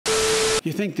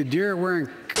You think the deer are wearing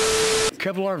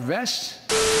Kevlar vests?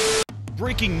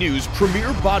 Breaking news,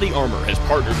 Premier Body Armor has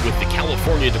partnered with the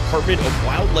California Department of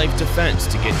Wildlife Defense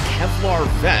to get Kevlar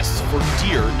vests for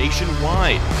deer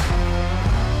nationwide.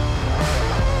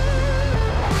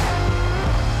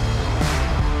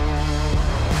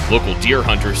 Local deer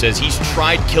hunter says he's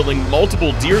tried killing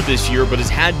multiple deer this year but has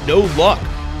had no luck.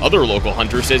 Other local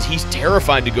hunter says he's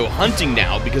terrified to go hunting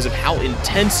now because of how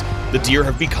intense the deer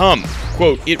have become.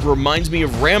 Quote, "It reminds me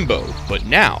of Rambo, but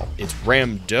now it's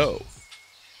Ramdo."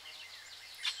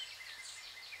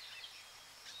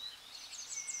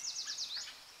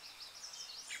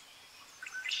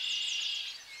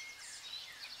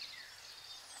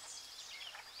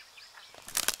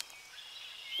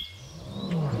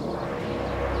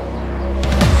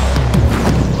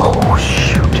 Oh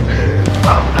shoot.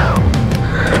 Oh no.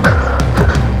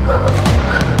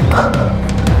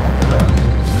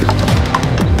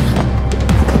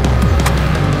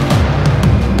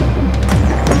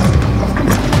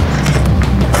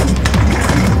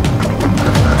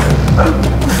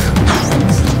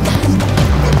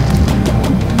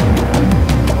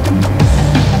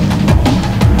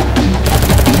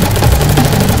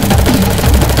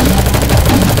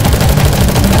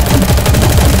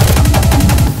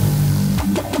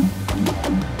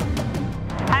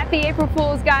 Happy April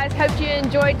Fools, guys. Hope you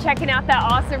enjoyed checking out that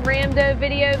awesome Ramdo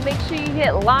video. Make sure you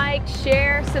hit like,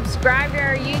 share, subscribe to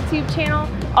our YouTube channel.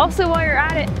 Also, while you're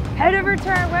at it, head over to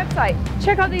our website.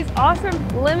 Check out these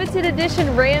awesome limited edition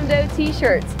Ramdo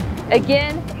t-shirts.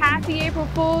 Again, happy April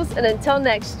Fools, and until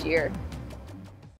next year.